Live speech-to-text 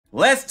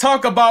Let's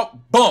talk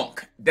about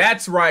Bonk.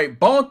 That's right,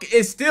 Bonk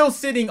is still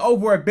sitting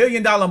over $1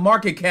 billion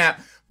market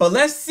cap, but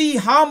let's see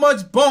how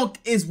much Bonk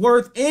is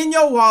worth in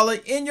your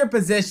wallet, in your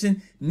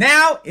possession,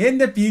 now, in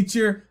the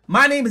future.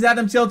 My name is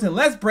Adam Shelton.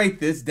 Let's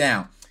break this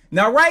down.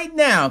 Now, right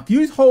now, if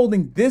you're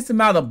holding this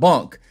amount of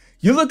Bonk,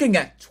 you're looking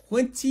at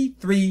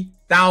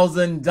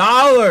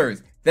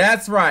 $23,000.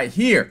 That's right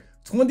here,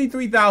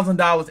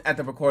 $23,000 at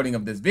the recording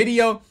of this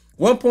video.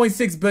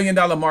 $1.6 billion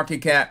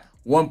market cap,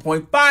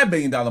 $1.5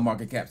 billion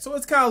market cap. So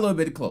it's kind of a little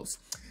bit close.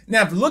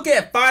 Now, if you look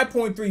at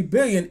 5.3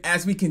 billion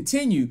as we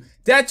continue,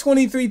 that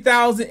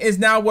 23,000 is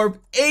now worth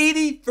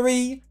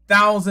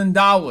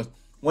 $83,000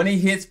 when it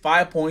hits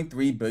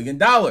 $5.3 billion.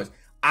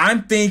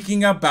 I'm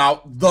thinking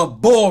about the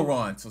bull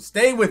run. So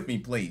stay with me,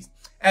 please.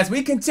 As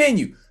we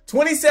continue,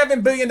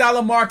 $27 billion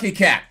market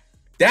cap.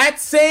 That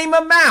same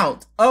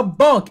amount of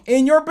Bonk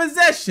in your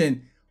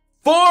possession,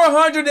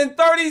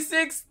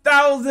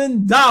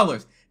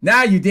 $436,000.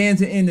 Now you're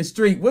dancing in the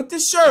street with the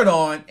shirt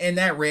on and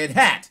that red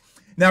hat.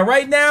 Now,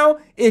 right now,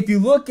 if you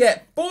look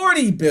at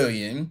 40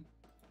 billion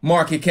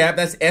market cap,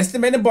 that's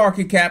estimated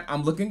market cap.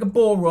 I'm looking at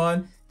bull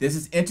run. This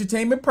is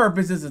entertainment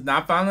purposes. It's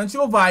not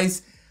financial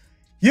advice.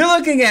 You're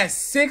looking at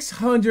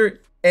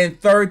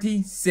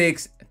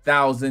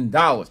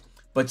 $636,000.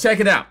 But check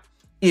it out.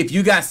 If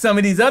you got some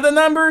of these other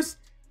numbers,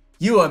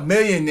 you a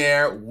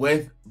millionaire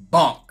with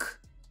Bonk.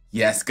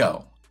 Yes,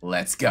 go.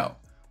 Let's go.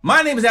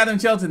 My name is Adam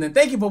Shelton, and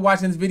thank you for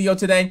watching this video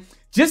today.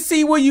 Just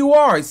see where you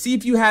are. See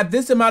if you have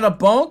this amount of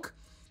Bonk.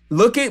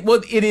 Look at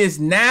what it is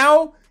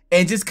now,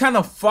 and just kind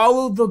of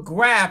follow the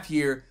graph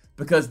here,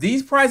 because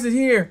these prices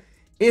here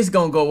is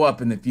going to go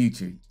up in the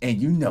future, and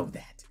you know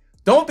that.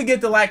 Don't forget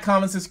to like,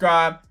 comment,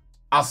 subscribe.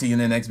 I'll see you in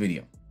the next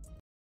video.